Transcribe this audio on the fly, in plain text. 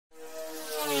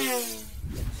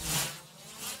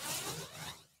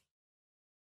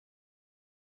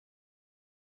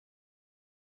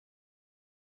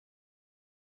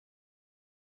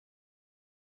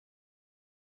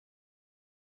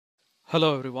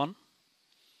Hello everyone,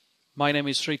 my name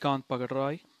is Srikanth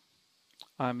Pagadarai.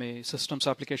 I'm a systems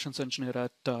applications engineer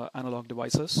at Analog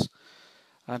Devices,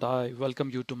 and I welcome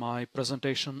you to my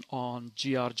presentation on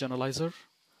gr-genalyzer,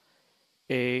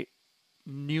 a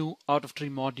new out-of-tree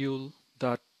module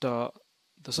that the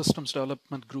systems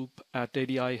development group at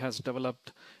ADI has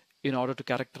developed in order to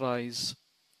characterize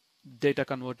data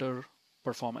converter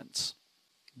performance.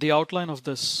 The outline of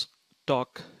this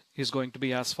talk is going to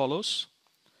be as follows.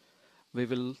 We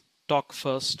will talk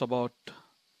first about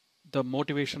the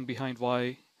motivation behind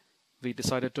why we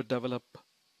decided to develop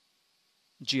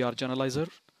gr-genalyzer.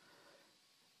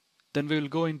 Then we will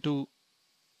go into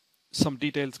some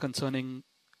details concerning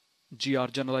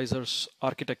gr-genalyzer's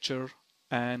architecture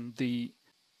and the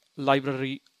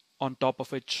library on top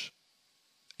of which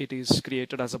it is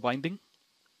created as a binding.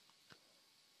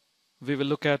 We will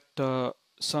look at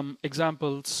some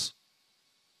examples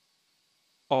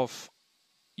of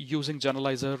using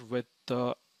Genalyzer with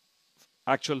the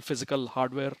actual physical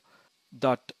hardware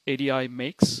that ADI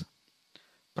makes.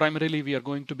 Primarily, we are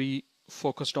going to be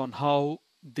focused on how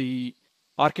the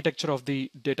architecture of the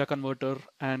data converter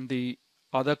and the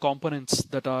other components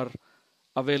that are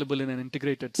available in an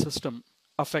integrated system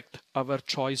affect our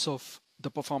choice of the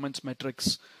performance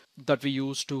metrics that we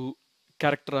use to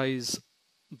characterize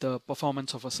the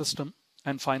performance of a system.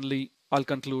 And finally, I'll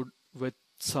conclude with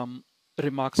some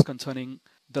remarks concerning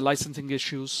the licensing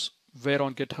issues, where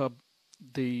on GitHub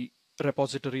the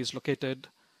repository is located,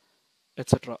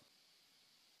 etc.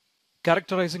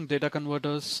 Characterizing data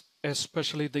converters,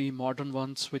 especially the modern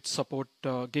ones which support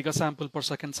gigasample per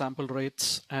second sample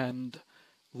rates and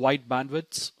wide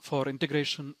bandwidths for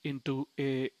integration into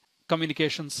a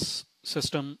communications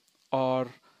system or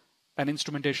an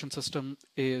instrumentation system,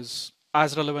 is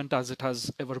as relevant as it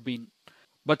has ever been.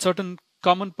 But certain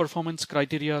common performance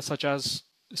criteria such as,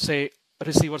 say,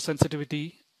 receiver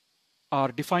sensitivity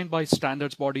are defined by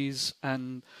standards bodies,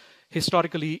 and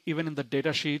historically, even in the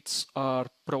data sheets, are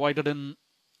provided in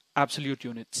absolute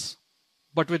units.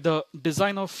 But with the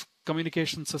design of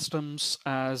communication systems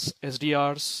as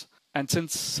SDRs, and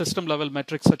since system level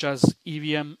metrics such as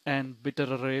EVM and bit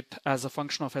error rate as a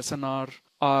function of SNR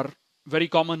are very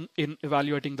common in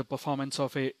evaluating the performance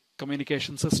of a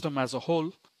communication system as a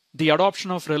whole, the adoption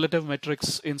of relative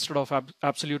metrics instead of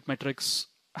absolute metrics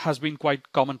has been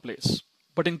quite commonplace.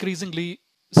 But increasingly,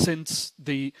 since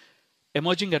the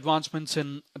emerging advancements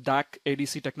in DAC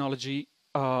ADC technology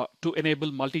to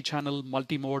enable multi-channel,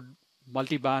 multi-mode,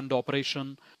 multi-band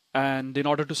operation, and in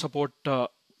order to support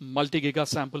multi-giga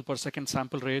sample per second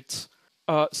sample rates,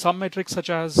 some metrics such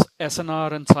as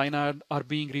SNR and SINAD are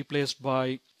being replaced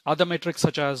by other metrics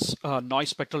such as noise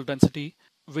spectral density,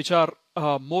 which are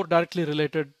more directly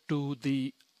related to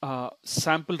the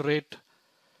sample rate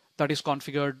that is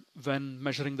configured when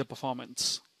measuring the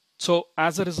performance. So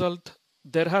as a result,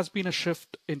 there has been a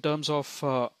shift in terms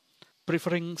of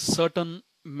preferring certain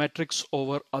metrics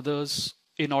over others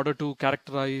in order to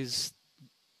characterize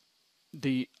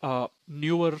the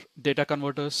newer data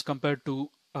converters compared to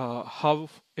how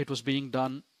it was being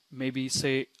done maybe,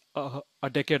 say, a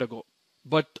decade ago.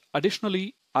 But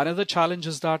additionally, another challenge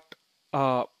is that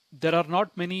there are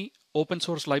not many open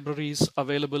source libraries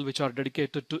available which are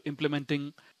dedicated to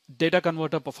implementing data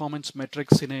converter performance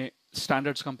metrics in a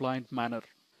standards compliant manner.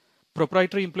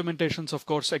 Proprietary implementations, of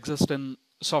course, exist in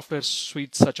software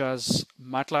suites such as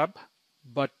MATLAB,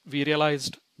 but we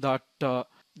realized that the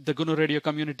GNU Radio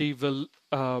community will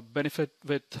benefit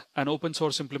with an open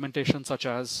source implementation such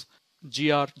as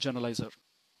gr-genalyzer.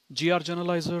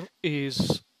 gr-genalyzer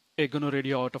is a GNU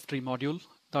Radio out-of-tree module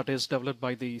that is developed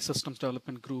by the systems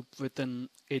development group within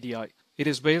ADI. It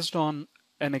is based on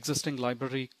an existing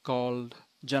library called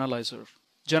Genalyzer.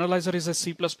 Genalyzer is a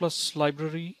C++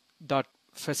 library that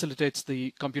facilitates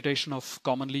the computation of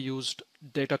commonly used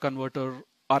data converter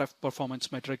RF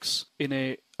performance metrics in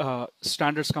a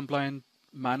standards compliant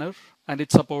manner, and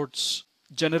it supports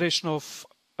generation of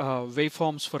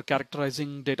waveforms for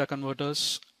characterizing data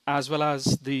converters, as well as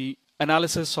the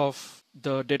analysis of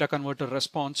the data converter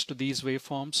response to these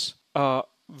waveforms,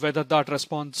 whether that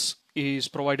response is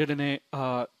provided in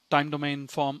a time domain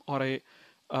form or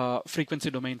a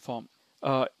frequency domain form.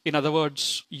 In other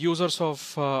words, users of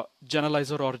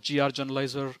Genalyzer or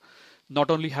gr-genalyzer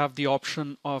not only have the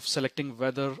option of selecting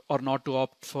whether or not to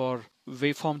opt for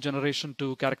waveform generation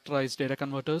to characterize data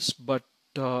converters, but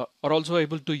are also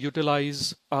able to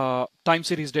utilize time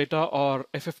series data or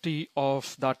FFT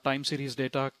of that time series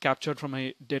data captured from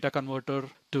a data converter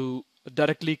to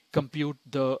directly compute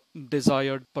the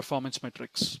desired performance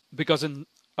metrics. Because in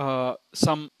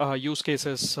some use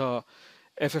cases,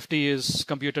 FFT is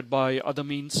computed by other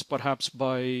means, perhaps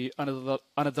by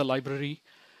another library,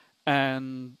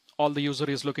 and all the user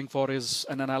is looking for is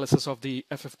an analysis of the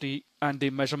FFT and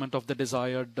the measurement of the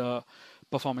desired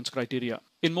performance criteria.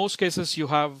 In most cases, you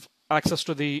have access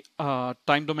to the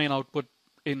time domain output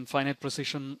in finite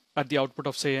precision at the output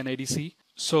of, say, an ADC.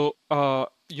 So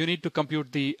you need to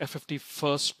compute the FFT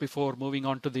first before moving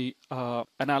on to the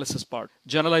analysis part.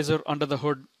 Generalizer under the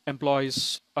hood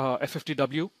employs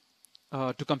FFTW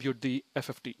to compute the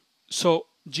FFT. So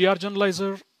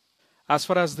gr-genalyzer, as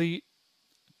far as the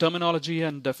terminology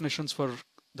and definitions for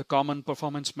the common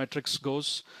performance metrics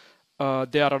goes,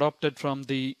 they are adopted from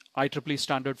the IEEE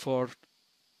Standard for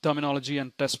terminology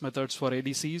and test methods for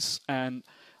ADCs and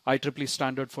IEEE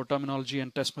Standard for terminology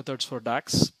and test methods for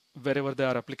DACs, wherever they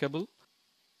are applicable.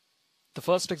 The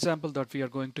first example that we are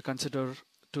going to consider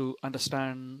to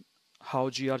understand how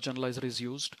gr-genalyzer is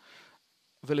used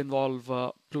will involve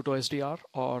Pluto SDR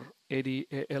or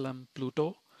ADALM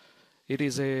Pluto. It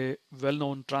is a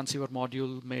well-known transceiver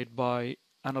module made by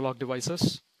Analog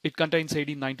Devices. It contains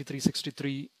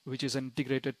AD9363, which is an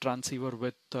integrated transceiver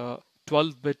with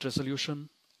 12-bit resolution,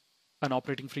 an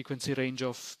operating frequency range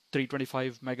of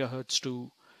 325 MHz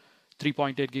to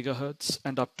 3.8 GHz,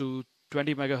 and up to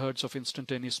 20 MHz of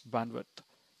instantaneous bandwidth.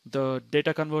 The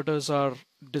data converters are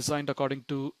designed according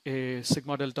to a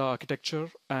sigma delta architecture,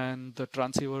 and the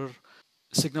transceiver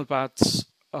signal paths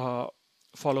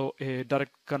follow a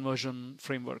direct conversion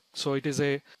framework. So it is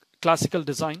a classical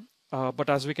design, but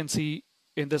as we can see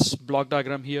in this block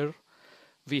diagram here,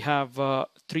 we have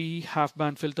 3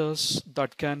 half-band filters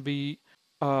that can be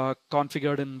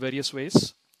configured in various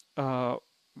ways,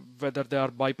 whether they are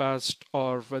bypassed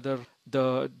or whether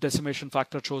the decimation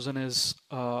factor chosen is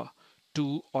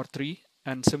 2 or 3.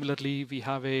 And similarly, we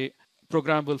have a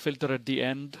programmable filter at the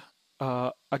end.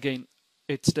 Again,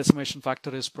 its decimation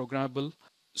factor is programmable.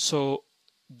 So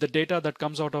the data that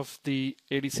comes out of the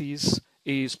ADCs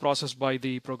is processed by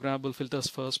the programmable filters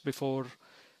first before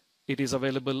it is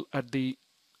available at the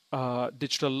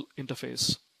digital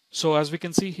interface. So as we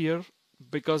can see here,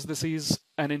 because this is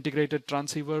an integrated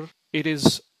transceiver, it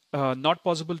is not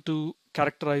possible to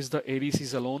characterize the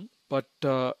ADCs alone, but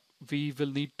we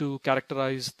will need to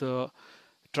characterize the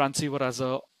transceiver as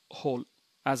a whole.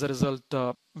 As a result,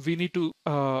 we need to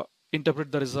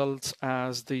interpret the results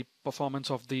as the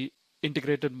performance of the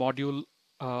integrated module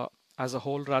as a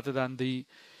whole rather than the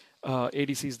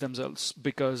ADCs themselves,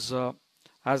 because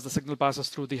as the signal passes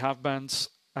through the half bands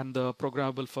and the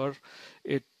programmable FIR,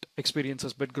 it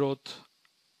experiences bit growth,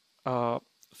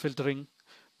 filtering,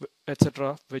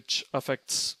 etc., which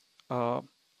affects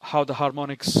how the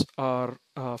harmonics are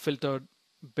filtered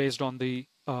based on the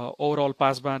overall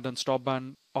passband and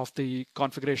stopband of the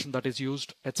configuration that is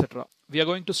used, etc. We are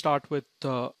going to start with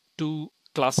 2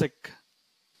 classic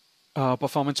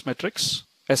performance metrics,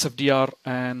 SFDR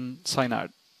and SINAD.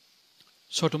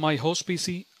 So to my host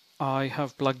PC, I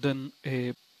have plugged in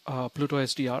a Pluto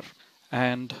SDR,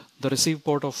 and the receive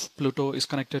port of Pluto is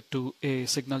connected to a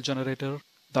signal generator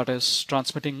that is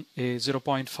transmitting a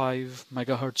 0.5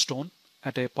 MHz tone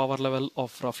at a power level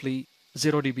of roughly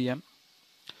 0 dBm.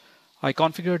 I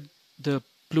configured the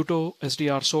Pluto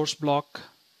SDR source block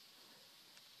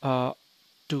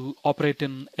to operate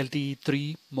in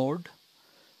LTE3 mode.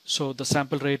 So the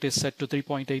sample rate is set to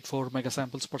 3.84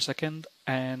 megasamples per second,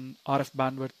 and RF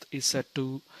bandwidth is set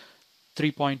to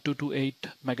 3.228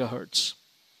 megahertz.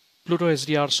 Pluto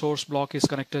SDR source block is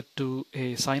connected to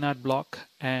a SINAD block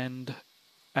and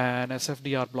an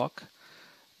SFDR block,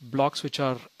 blocks which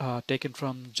are taken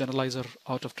from Generalizer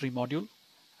out of tree module.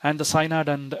 And the SINAD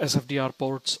and SFDR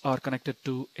ports are connected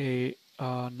to a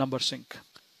number sync.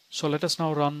 So let us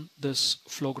now run this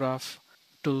flow graph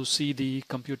to see the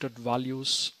computed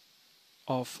values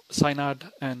of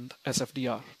SINAD and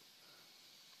SFDR.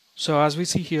 So as we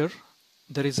see here,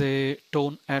 there is a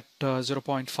tone at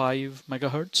 0.5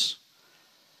 megahertz.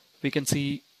 We can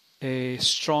see a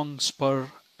strong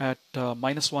spur at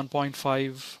minus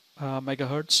 1.5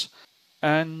 megahertz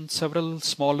and several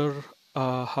smaller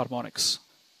harmonics.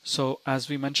 So as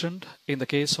we mentioned, in the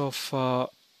case of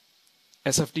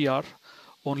SFDR,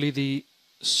 only the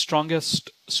strongest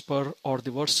spur or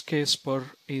the worst case spur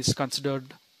is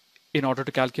considered in order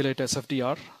to calculate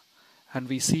SFDR, and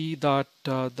we see that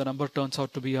the number turns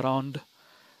out to be around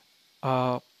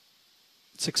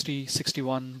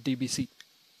 61 dBc.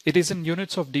 It is in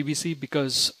units of dBc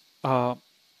because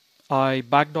I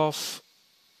backed off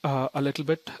a little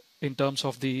bit in terms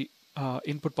of the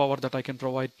input power that I can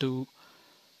provide to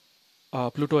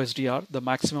Pluto SDR, the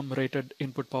maximum rated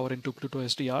input power into Pluto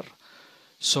SDR.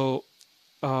 So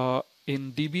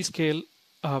in dB scale,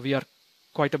 we are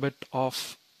quite a bit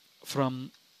off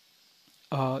from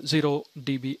 0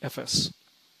 dB fs.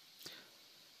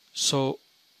 So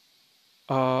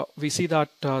we see that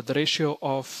the ratio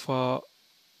of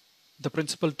the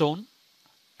principal tone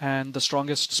and the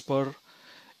strongest spur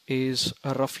is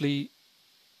roughly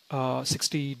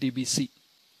 60 dBc.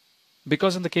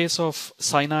 Because in the case of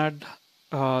cyanide,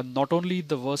 not only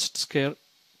the worst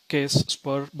case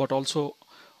spur, but also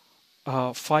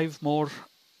 5 more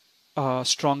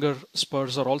stronger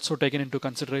spurs are also taken into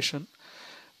consideration.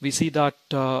 We see that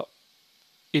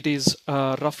it is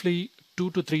roughly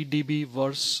 2 to 3 dB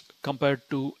worse compared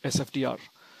to SFDR.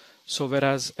 So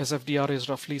whereas SFDR is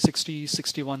roughly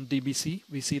 60-61 dBc,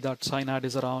 we see that cyanide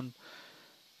is around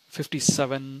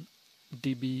 57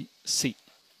 dBc.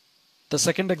 The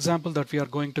second example that we are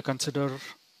going to consider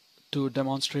to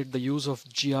demonstrate the use of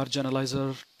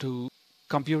gr-genalyzer to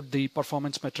compute the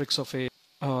performance metrics of a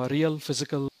real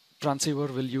physical transceiver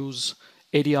will use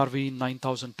ADRV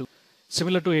 9002.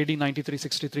 Similar to AD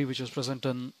 9363, which is present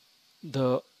in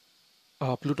the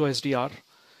Pluto SDR,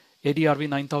 ADRV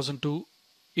 9002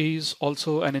 is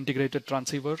also an integrated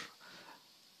transceiver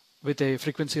with a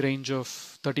frequency range of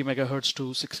 30 MHz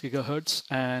to 6 GHz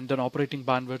and an operating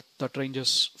bandwidth that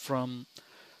ranges from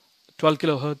 12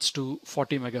 kHz to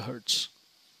 40 MHz.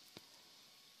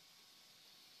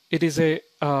 It is a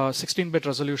 16-bit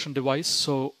resolution device,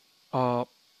 so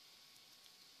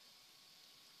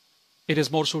it is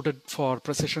more suited for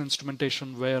precision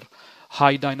instrumentation where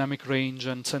high dynamic range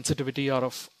and sensitivity are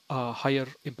of higher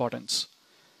importance.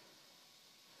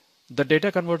 The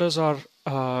data converters are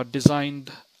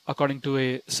designed according to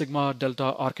a sigma delta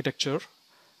architecture,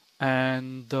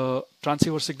 and the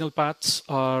transceiver signal paths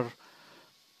are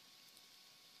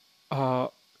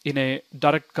in a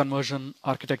direct conversion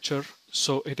architecture.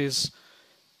 So it is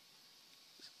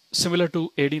similar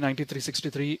to AD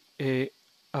 9363, a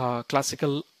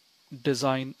classical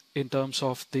design in terms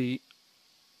of the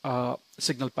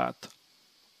signal path.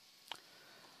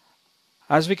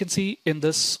 As we can see in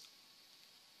this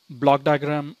block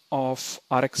diagram of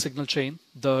RX signal chain,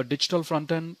 the digital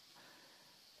front end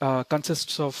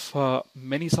consists of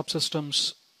many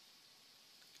subsystems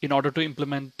in order to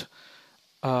implement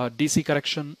DC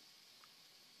correction,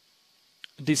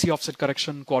 DC offset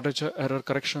correction, quadrature error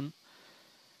correction,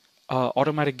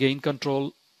 automatic gain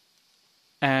control,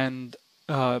 and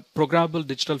programmable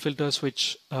digital filters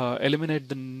which eliminate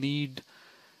the need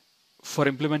for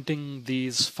implementing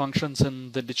these functions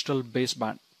in the digital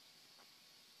baseband.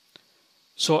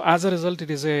 So as a result, it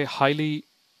is a highly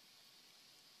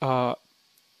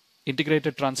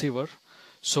integrated transceiver.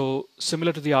 So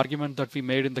similar to the argument that we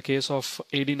made in the case of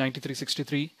AD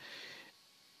 9363,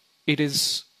 it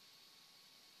is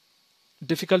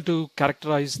difficult to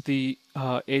characterize the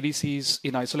ADCs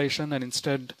in isolation, and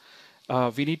instead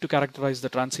we need to characterize the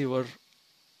transceiver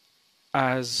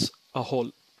as a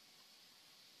whole.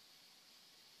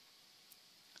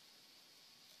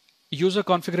 User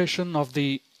configuration of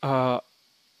the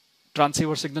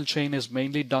transceiver signal chain is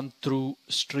mainly done through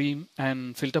stream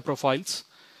and filter profiles,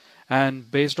 and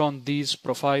based on these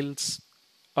profiles,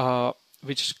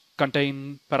 which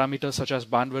contain parameters such as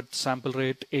bandwidth, sample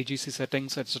rate, AGC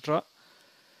settings, etc.,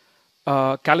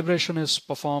 calibration is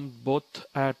performed both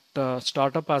at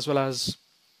startup as well as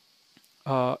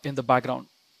in the background.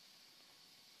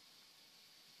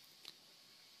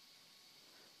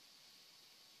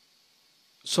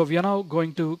 So we are now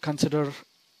going to consider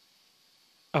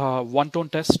one-tone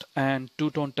test and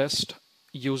two-tone test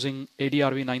using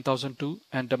ADRV 9002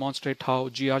 and demonstrate how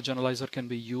gr-genalyzer can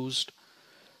be used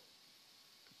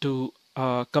to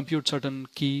compute certain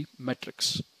key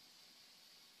metrics.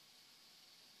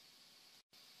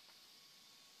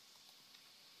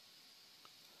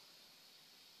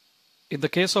 In the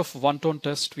case of one-tone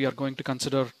test, we are going to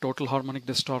consider total harmonic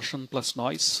distortion plus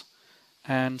noise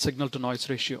and signal-to-noise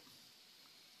ratio.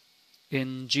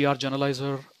 In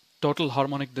gr-genalyzer, total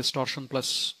harmonic distortion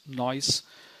plus noise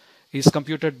is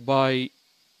computed by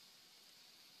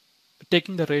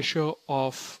taking the ratio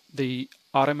of the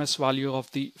RMS value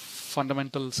of the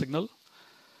fundamental signal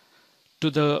to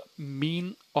the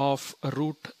mean of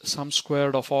root sum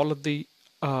squared of all of the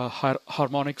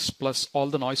harmonics plus all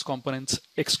the noise components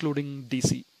excluding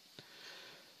DC.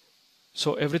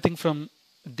 So everything from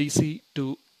DC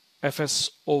to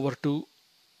Fs over 2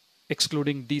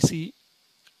 excluding DC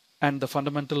and the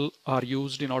fundamental are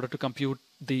used in order to compute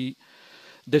the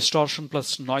distortion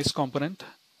plus noise component,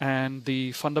 and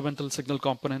the fundamental signal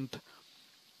component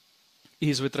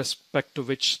is with respect to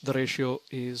which the ratio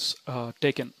is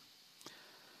taken.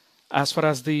 As far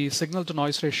as the signal to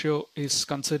noise ratio is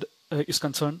concerned,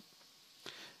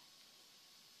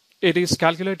 It is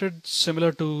calculated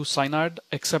similar to SINAD,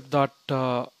 except that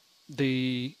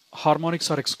the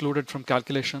harmonics are excluded from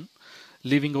calculation,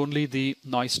 leaving only the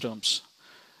noise terms.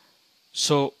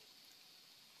 So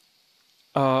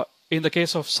in the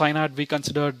case of SINAD, we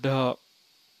considered the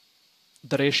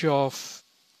ratio of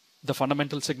the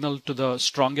fundamental signal to the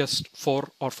strongest 4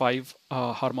 or 5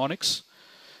 harmonics,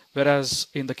 whereas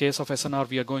in the case of SNR,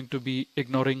 we are going to be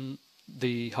ignoring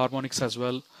the harmonics as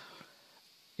well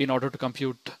in order to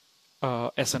compute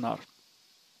SNR.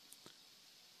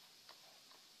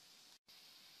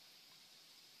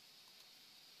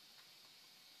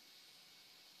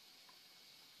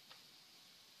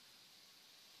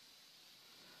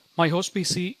 My host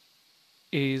PC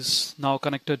is now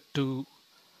connected to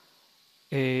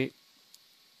a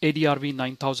ADRV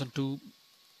 9002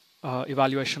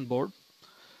 evaluation board.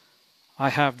 I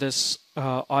have this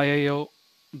IIO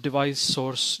device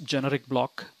source generic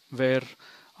block where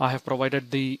I have provided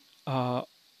the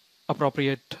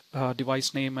appropriate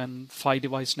device name and PHY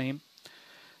device name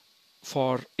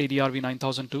for ADRV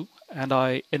 9002, and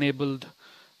I enabled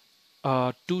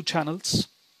 2 channels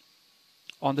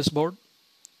on this board.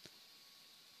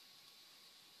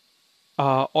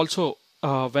 Also,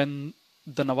 when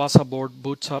the Navasa board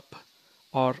boots up,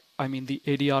 or I mean the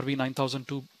ADRV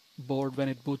 9002 board, when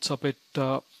it boots up, it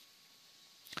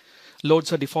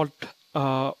loads a default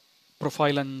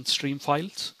profile and stream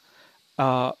files.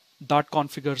 That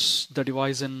configures the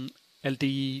device in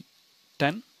LTE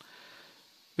 10,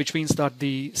 which means that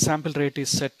the sample rate is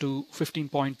set to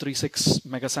 15.36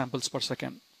 megasamples per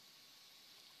second.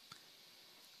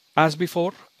 As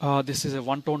before, this is a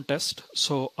one-tone test,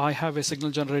 so I have a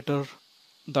signal generator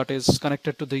that is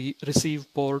connected to the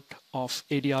receive port of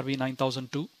ADRV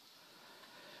 9002.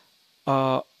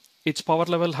 Its power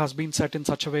level has been set in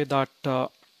such a way that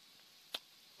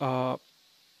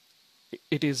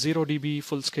it is 0 dB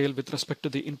full scale with respect to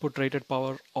the input rated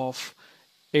power of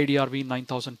ADRV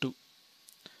 9002.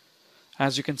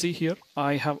 As you can see here,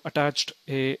 I have attached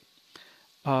a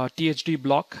THD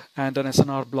block and an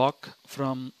SNR block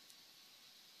from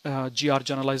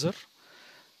gr-genalyzer,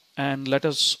 and let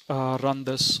us run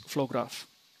this flow graph.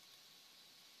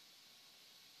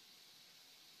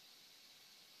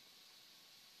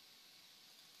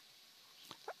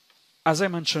 As I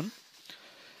mentioned,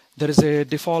 there is a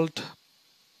default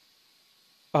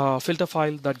filter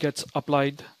file that gets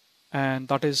applied, and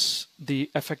that is the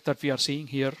effect that we are seeing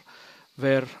here,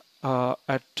 where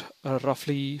at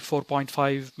roughly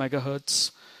 4.5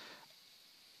 megahertz,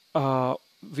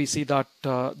 we see that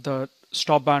the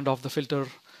stop band of the filter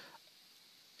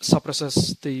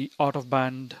suppresses the out of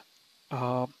band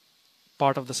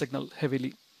part of the signal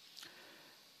heavily.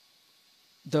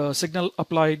 The signal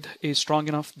applied is strong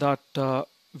enough that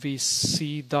we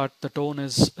see that the tone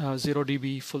is 0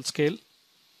 dB full scale.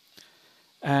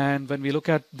 And when we look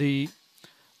at the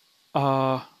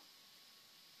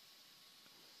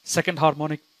second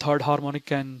harmonic, third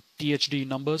harmonic, and THD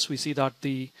numbers, we see that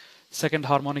the second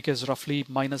harmonic is roughly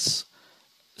minus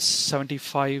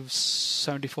 75,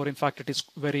 74. In fact, it is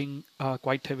varying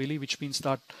quite heavily, which means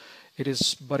that it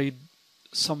is buried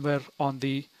somewhere on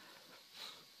the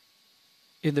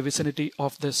in the vicinity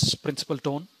of this principal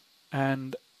tone,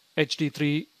 and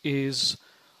HD3 is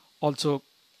also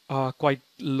quite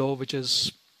low, which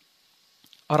is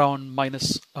around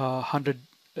minus 100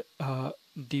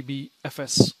 dB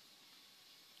FS.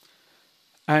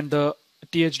 And the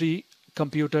THD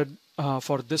computed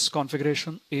for this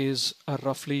configuration is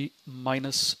roughly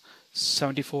minus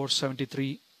 74,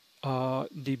 73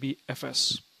 dB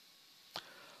FS.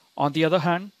 On the other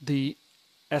hand, the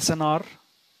SNR,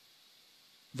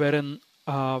 wherein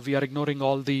we are ignoring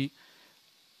all the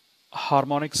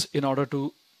harmonics in order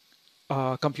to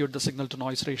compute the signal to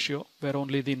noise ratio, where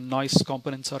only the noise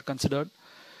components are considered,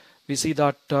 we see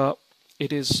that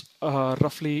it is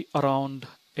roughly around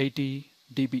 80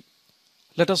 dB.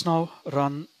 Let us now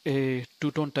run a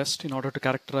two-tone test in order to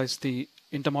characterize the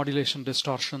intermodulation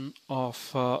distortion of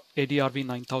ADRV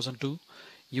 9002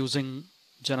 using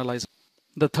generalizer.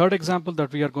 The third example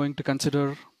that we are going to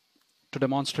consider to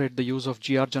demonstrate the use of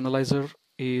gr-genalyzer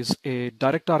is a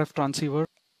direct RF transceiver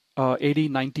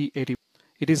AD9080.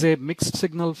 It is a mixed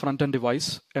signal front-end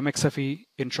device, MXFE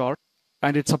in short,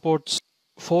 and it supports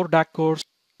 4 DAC cores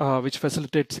which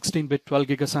facilitate 16-bit 12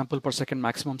 gigasample per second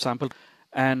maximum sample,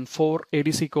 and 4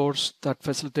 ADC cores that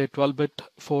facilitate 12-bit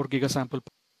 4 gigasample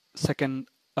per second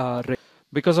rate.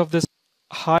 Because of this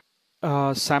high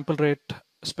sample rate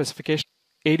specification,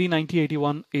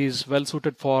 AD9081 is well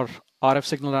suited for RF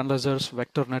signal analyzers,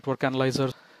 vector network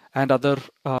analyzers, and other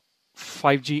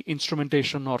 5G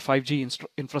instrumentation or 5G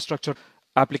infrastructure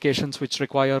applications which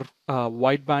require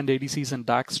wideband ADCs and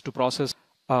DACs to process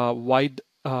wide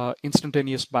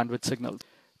instantaneous bandwidth signals.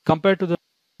 Compared to the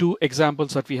two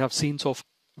examples that we have seen so far,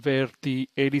 where the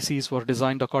ADCs were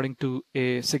designed according to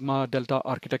a sigma delta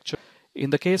architecture. In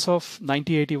the case of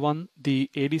 9081, the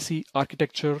ADC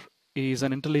architecture is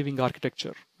an interleaving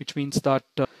architecture, which means that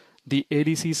the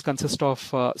ADCs consist of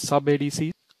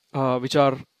sub-ADCs, which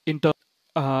are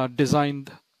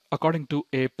designed according to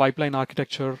a pipeline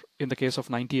architecture in the case of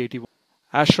 9081.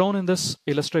 As shown in this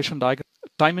illustration diagram,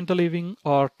 time interleaving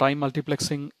or time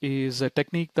multiplexing is a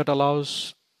technique that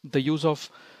allows the use of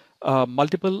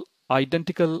multiple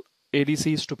identical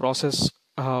ADCs to process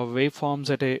waveforms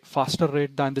at a faster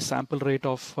rate than the sample rate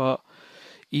of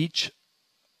each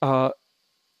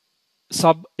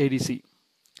sub-ADC.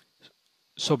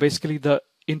 So basically the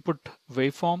input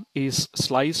waveform is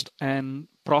sliced and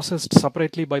processed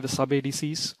separately by the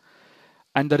sub-ADCs,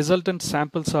 and the resultant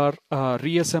samples are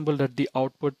reassembled at the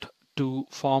output to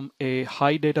form a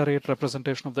high data rate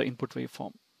representation of the input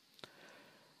waveform.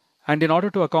 And in order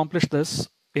to accomplish this,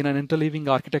 in an interleaving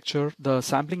architecture, the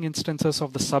sampling instances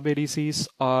of the sub-ADCs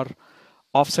are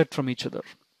offset from each other.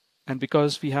 And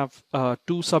because we have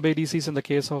two sub-ADCs in the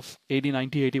case of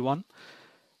AD9081,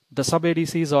 the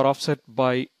sub-ADCs are offset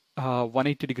by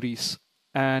 180 degrees,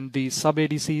 and the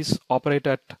sub-ADCs operate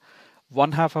at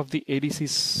 1/2 of the ADC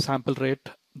sample rate,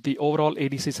 the overall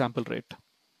ADC sample rate.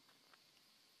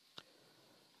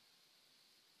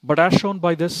 But as shown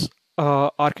by this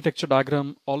architecture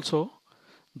diagram also,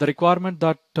 the requirement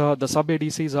that the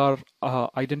sub-ADCs are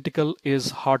identical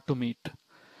is hard to meet.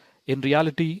 In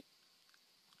reality,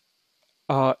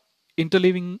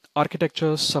 interleaving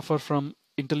architectures suffer from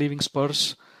interleaving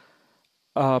spurs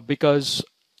because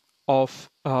of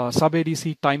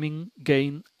sub-ADC timing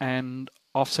gain and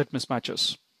offset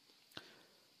mismatches.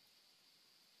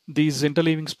 These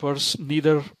interleaving spurs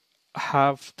neither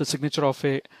have the signature of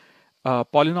a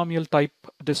polynomial type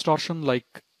distortion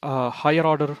like higher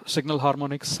order signal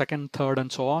harmonics, second, third,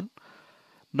 and so on,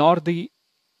 nor the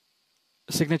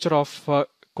signature of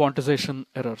quantization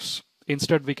errors.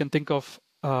 Instead, we can think of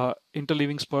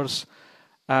interleaving spurs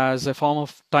as a form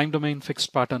of time domain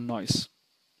fixed pattern noise.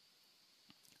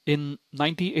 In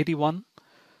 9081,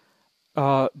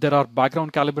 there are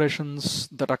background calibrations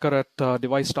that occur at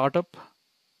device startup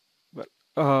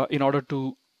in order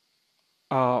to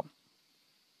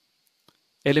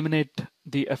eliminate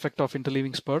the effect of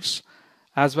interleaving spurs,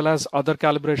 as well as other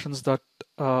calibrations that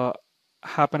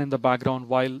happen in the background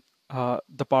while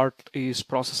the part is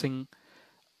processing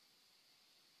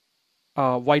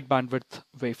wide bandwidth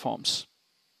waveforms.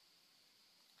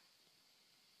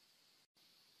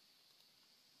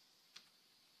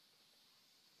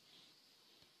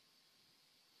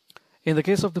 In the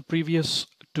case of the previous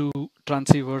two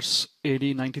transceivers,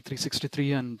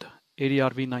 AD9363 and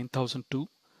ADRV9002,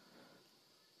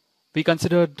 we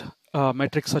considered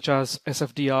metrics such as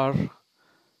SFDR,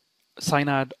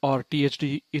 SINAD, or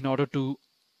THD in order to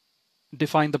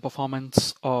define the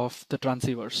performance of the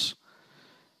transceivers.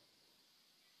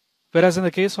 Whereas in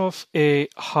the case of a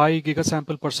high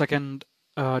gigasample per second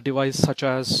device such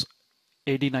as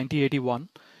AD9081,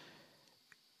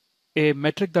 a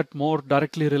metric that more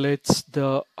directly relates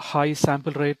the high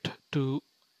sample rate to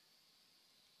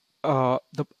a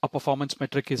performance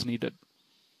metric is needed.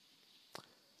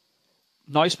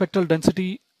 Noise spectral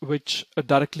density, which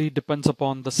directly depends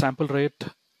upon the sample rate,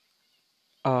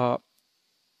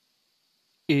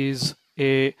 is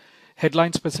a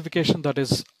headline specification that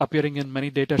is appearing in many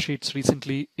data sheets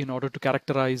recently in order to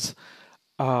characterize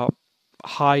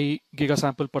high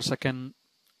gigasample per second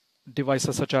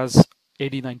devices such as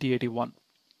AD9081.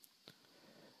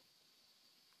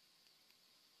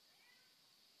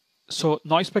 So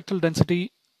noise spectral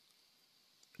density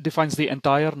defines the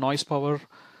entire noise power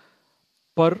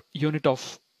per unit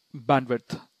of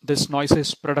bandwidth. This noise is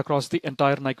spread across the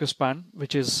entire Nyquist band,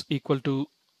 which is equal to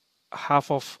half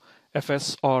of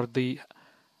Fs, or the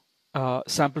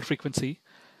sample frequency,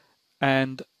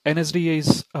 and NSD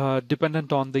is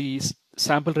dependent on the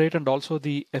sample rate and also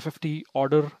the FFT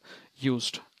order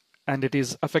used, and it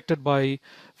is affected by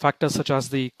factors such as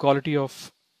the quality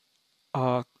of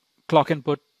clock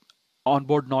input,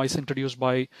 onboard noise introduced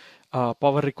by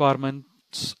power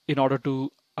requirements in order to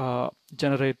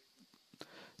generate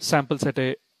samples at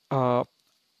a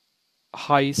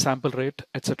high sample rate,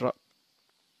 etc.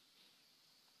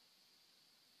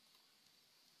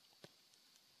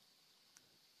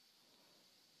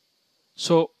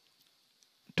 So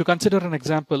to consider an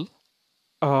example,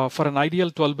 for an ideal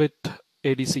 12-bit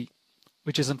ADC,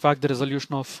 which is in fact the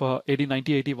resolution of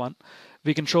AD9081,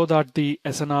 we can show that the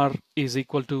SNR is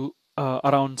equal to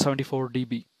around 74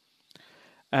 dB.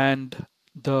 And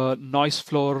the noise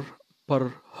floor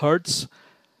per hertz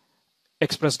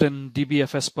expressed in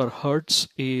dBFS per hertz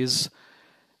is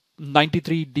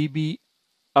 93 dB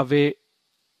away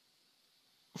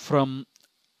from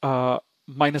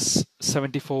minus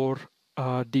 74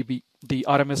 dB, the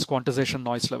RMS quantization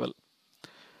noise level.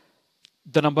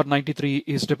 The number 93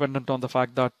 is dependent on the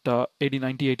fact that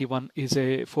AD9081 is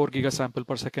a 4 gigasample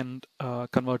per second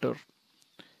converter.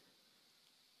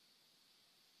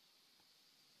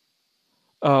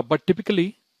 But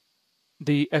typically,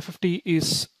 the FFT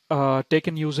is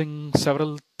taken using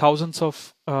several thousands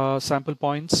of sample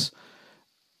points,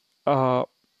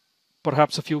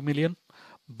 perhaps a few million.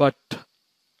 But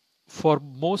for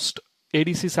most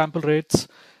ADC sample rates,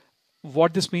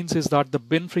 what this means is that the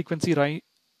bin frequency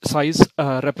size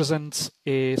represents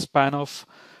a span of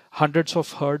hundreds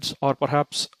of hertz or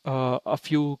perhaps a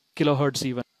few kilohertz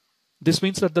even. This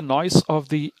means that the noise of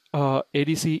the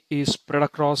ADC is spread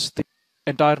across the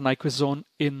entire Nyquist zone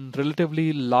in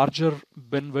relatively larger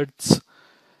bin widths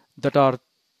that are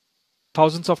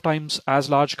thousands of times as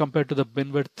large compared to the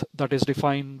bin width that is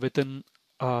defined within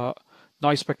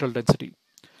noise spectral density.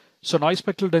 So noise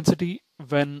spectral density,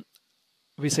 when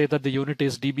we say that the unit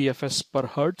is dBFS per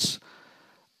hertz,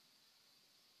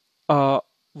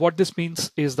 what this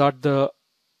means is that the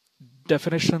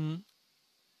definition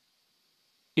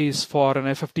is for an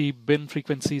FFT bin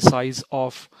frequency size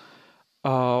of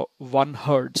 1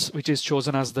 hertz, which is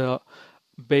chosen as the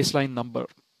baseline number.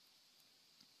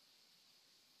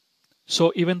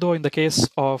 So even though in the case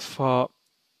of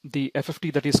the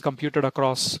FFT that is computed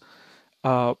across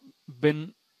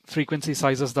bin frequency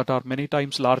sizes that are many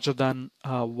times larger than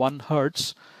 1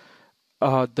 hertz,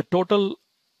 the total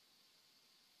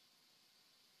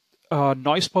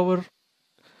noise power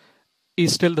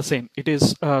is still the same. It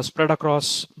is spread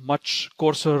across much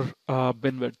coarser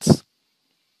bin widths.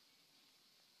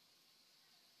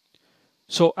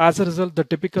 So as a result, the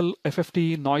typical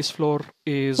FFT noise floor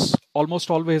is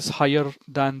almost always higher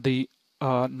than the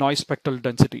noise spectral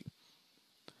density.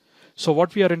 So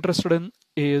what we are interested in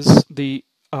is the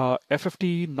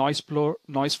FFT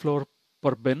noise floor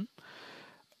per bin,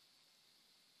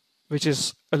 which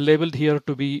is labeled here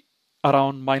to be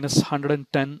around minus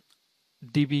 110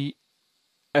 dB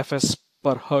FS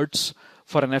per hertz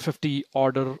for an FFT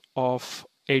order of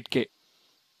 8K.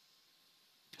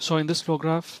 So in this flow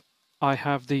graph, I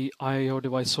have the IIO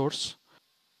device source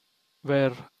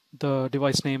where the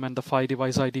device name and the PHY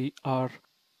device ID are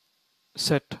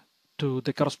set to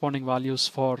the corresponding values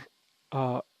for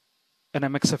an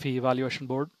MXFE evaluation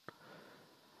board.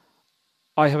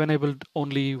 I have enabled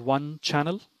only one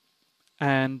channel,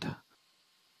 and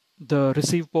the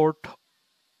receive port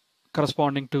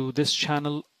corresponding to this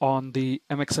channel on the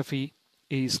MXFE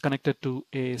is connected to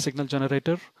a signal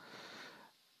generator,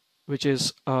 which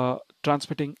is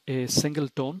transmitting a single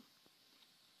tone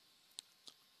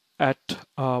at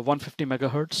 150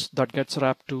 megahertz that gets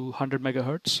wrapped to 100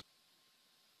 megahertz.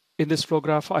 In this flow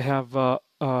graph, I have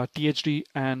THD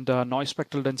and noise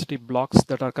spectral density blocks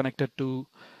that are connected to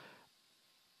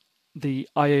the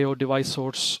IIO device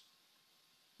source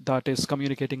that is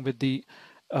communicating with the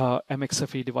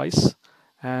MXFE device.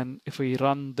 And if we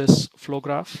run this flow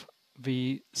graph,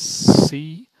 we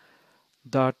see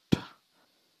that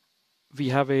we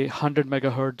have a 100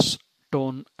 megahertz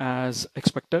tone as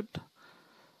expected.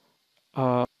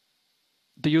 The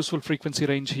useful frequency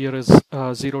range here is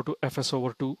 0 to fs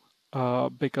over 2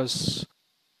 because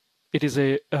it is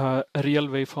a real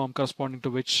waveform corresponding to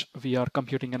which we are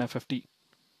computing an FFT.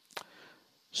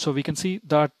 So we can see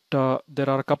that there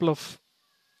are a couple of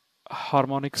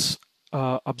harmonics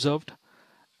observed,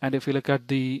 and if we look at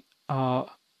the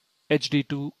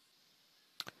HD2,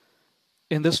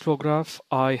 in this flow graph,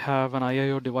 I have an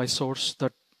IIO device source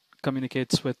that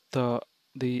communicates with the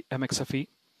MXFE.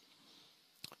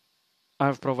 I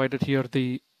have provided here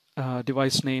the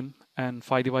device name and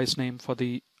PHY device name for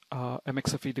the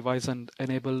MXFE device and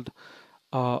enabled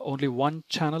only one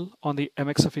channel on the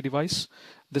MXFE device.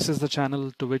 This is the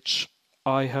channel to which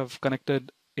I have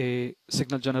connected a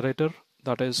signal generator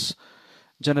that is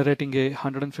generating a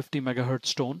 150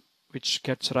 megahertz tone, which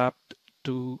gets wrapped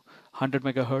to 100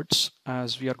 megahertz,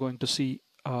 as we are going to see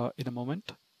in a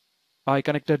moment. I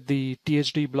connected the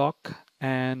THD block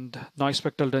and noise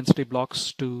spectral density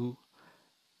blocks to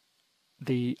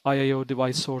the IIO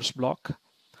device source block,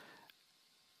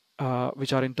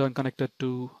 which are in turn connected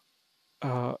to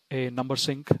a number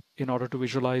sync in order to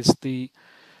visualize the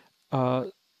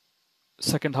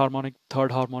second harmonic,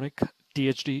 third harmonic,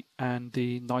 THD, and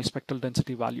the noise spectral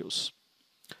density values.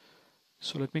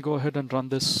 So let me go ahead and run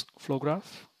this flow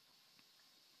graph.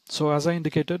 So as I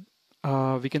indicated,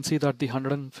 we can see that the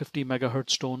 150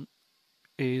 megahertz tone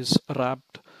is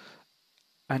wrapped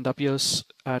and appears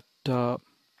at 100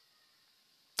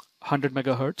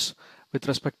 megahertz with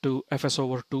respect to fs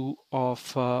over 2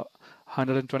 of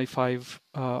 125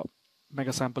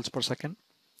 megasamples per second.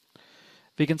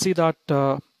 We can see that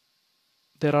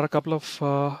there are a couple of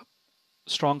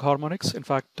strong harmonics. In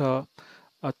fact, a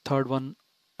third one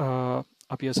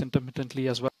appears intermittently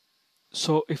as well.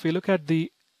 So if we look at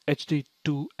the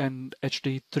HD2 and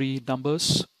HD3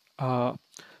 numbers,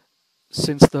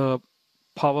 since the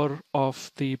power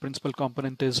of the principal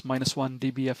component is -1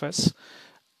 dBFS,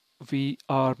 we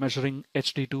are measuring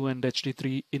HD2 and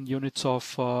HD3 in units of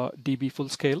dB full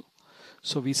scale.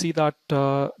 So we see that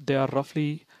they are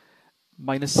roughly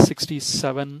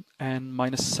 -67 and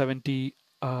 -70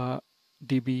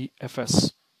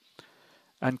 dBFS.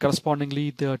 And correspondingly,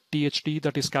 the THD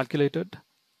that is calculated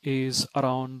is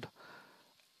around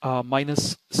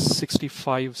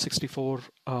 -65, 64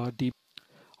 dB.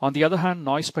 On the other hand,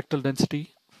 noise spectral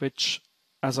density, which,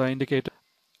 as I indicated,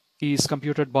 is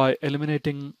computed by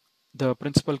eliminating the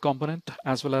principal component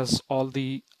as well as all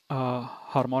the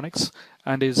harmonics,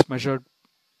 and is measured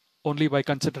only by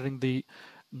considering the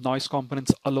noise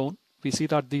components alone. We see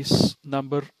that this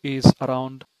number is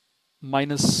around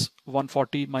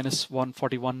 -140,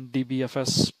 -141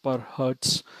 dBFS per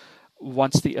hertz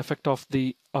once the effect of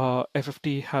the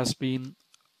FFT has been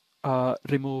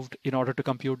removed in order to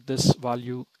compute this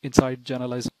value inside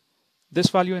generalizer. This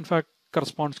value in fact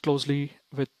corresponds closely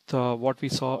with what we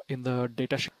saw in the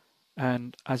datasheet,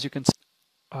 and as you can see,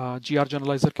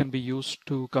 gr-genalyzer can be used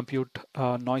to compute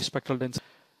noise spectral density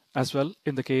as well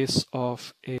in the case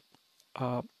of a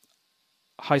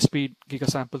high-speed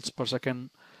gigasamples per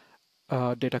second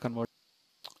data converter.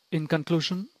 In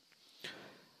conclusion,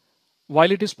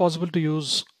 while it is possible to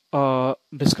use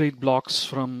discrete blocks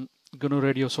from GNU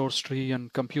Radio source tree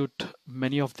and compute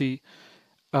many of the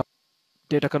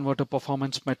data converter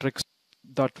performance metrics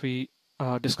that we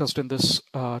discussed in this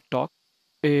talk,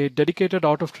 a dedicated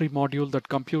out-of-tree module that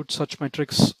computes such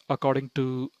metrics according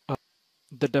to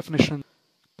the definition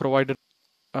provided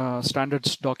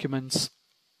standards documents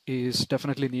is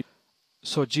definitely needed.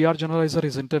 So gr-genalyzer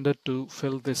is intended to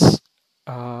fill this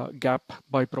gap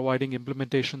by providing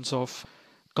implementations of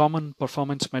common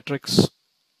performance metrics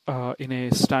in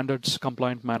a standards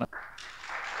compliant manner.